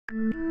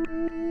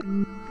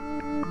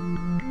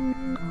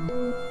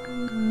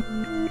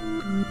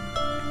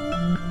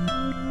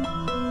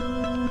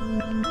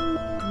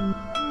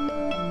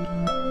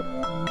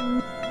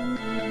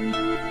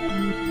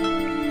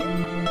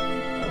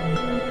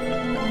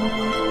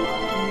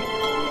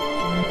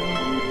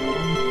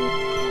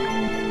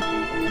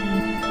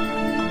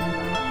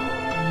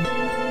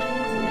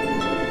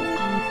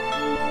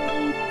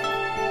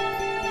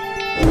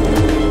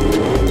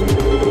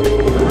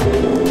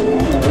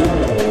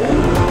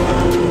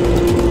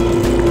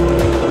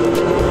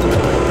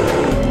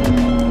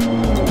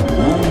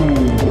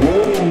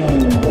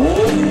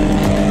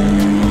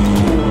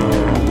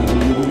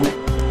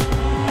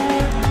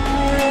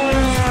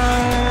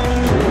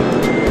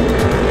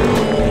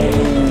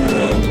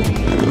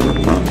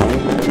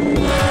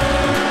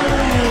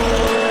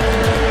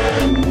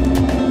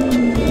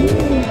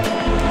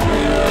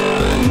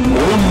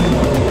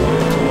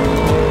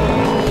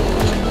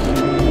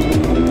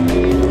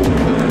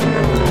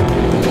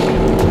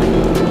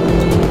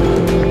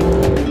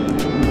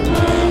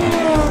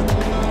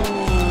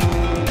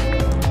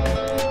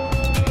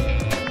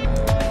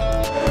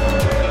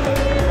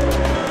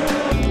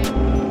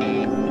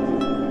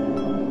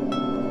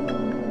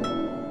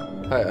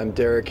Hi, I'm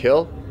Derek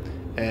Hill,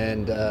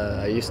 and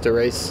I used to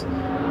race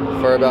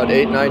for about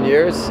 8-9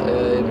 years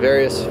in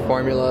various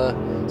Formula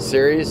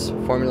Series,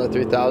 Formula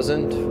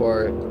 3000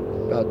 for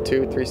about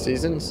 2-3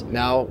 seasons.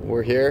 Now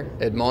we're here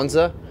at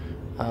Monza,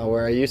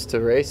 where I used to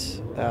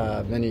race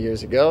many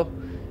years ago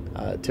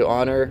to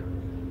honor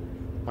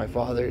my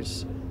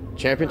father's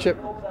championship.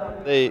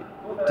 They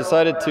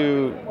decided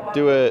to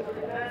do a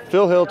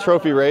Phil Hill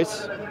Trophy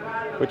race,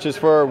 which is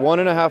for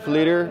 1.5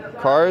 liter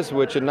cars,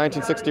 which in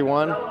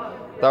 1961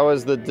 that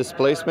was the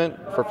displacement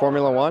for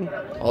Formula One.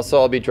 Also,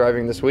 I'll be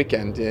driving this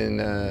weekend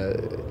in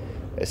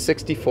a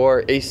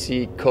 64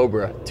 AC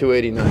Cobra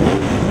 289.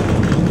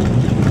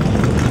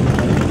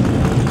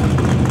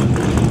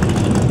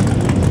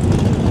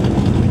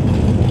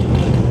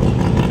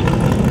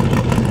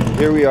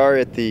 Here we are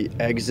at the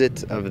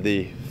exit of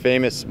the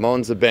famous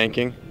Monza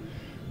banking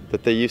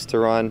that they used to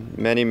run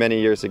many,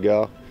 many years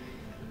ago.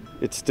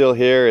 It's still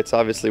here, it's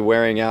obviously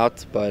wearing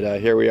out, but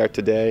here we are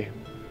today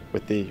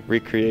with the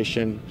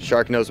recreation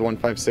Sharknose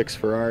 156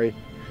 Ferrari.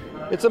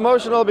 It's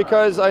emotional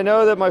because I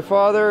know that my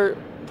father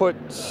put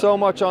so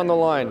much on the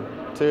line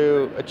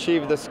to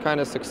achieve this kind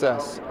of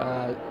success.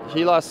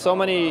 He lost so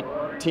many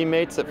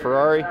teammates at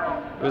Ferrari.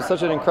 It was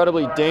such an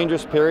incredibly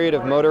dangerous period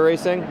of motor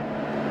racing.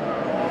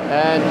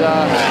 And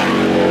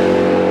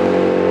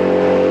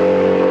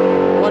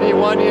when he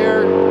won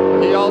here,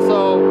 he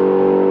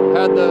also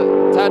had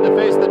to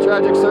face the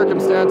tragic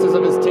circumstances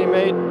of his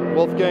teammate,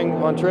 Wolfgang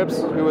von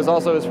Trips, who was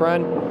also his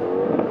friend,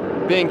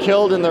 being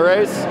killed in the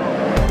race.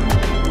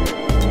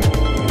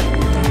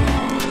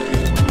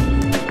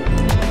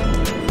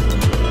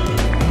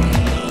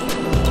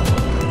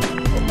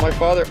 My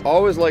father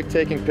always liked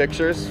taking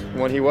pictures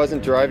when he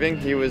wasn't driving.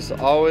 He was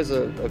always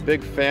a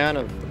big fan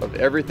of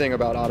everything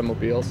about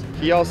automobiles.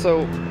 He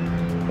also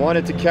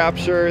wanted to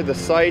capture the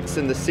sights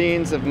and the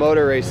scenes of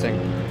motor racing,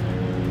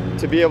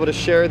 to be able to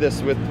share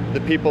this with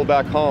the people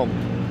back home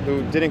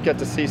who didn't get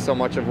to see so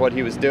much of what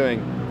he was doing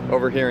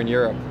over here in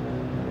Europe.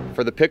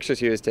 For the pictures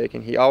he was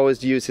taking, he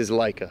always used his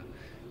Leica,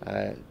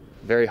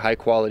 very high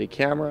quality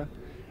camera,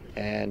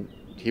 and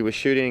he was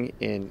shooting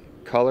in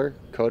color,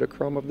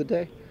 Kodachrome of the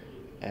day,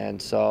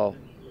 and so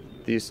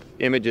these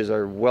images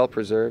are well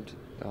preserved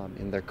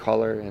in their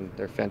color, and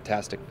they're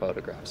fantastic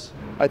photographs.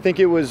 I think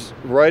it was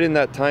right in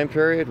that time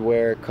period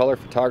where color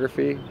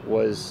photography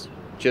was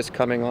just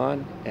coming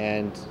on,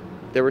 and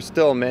there were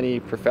still many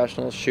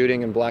professionals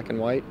shooting in black and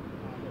white,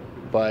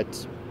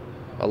 but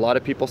a lot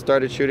of people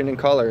started shooting in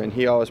color, and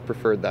he always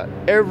preferred that.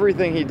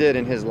 Everything he did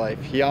in his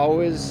life, he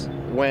always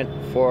went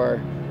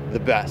for the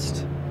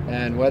best.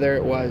 And whether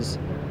it was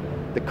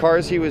the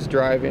cars he was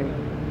driving,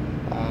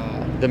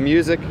 the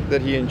music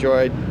that he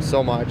enjoyed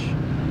so much,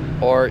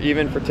 or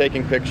even for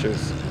taking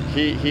pictures,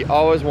 he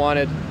always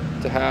wanted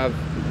to have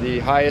the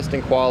highest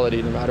in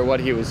quality no matter what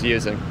he was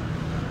using.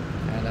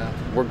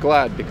 And we're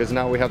glad, because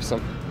now we have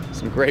some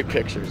great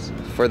pictures.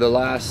 For the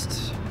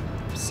last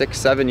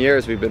 6-7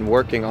 years, we've been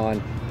working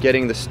on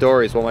getting the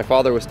stories. While my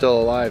father was still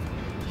alive,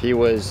 he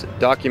was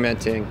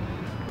documenting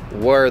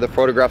where the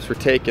photographs were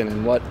taken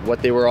and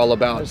what they were all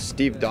about.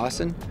 Steve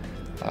Dawson,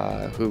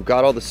 who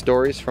got all the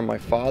stories from my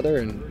father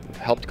and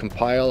helped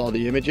compile all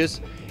the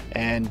images,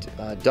 and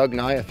Doug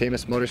Nye, a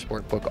famous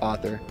motorsport book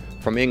author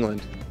from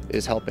England,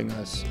 is helping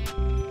us.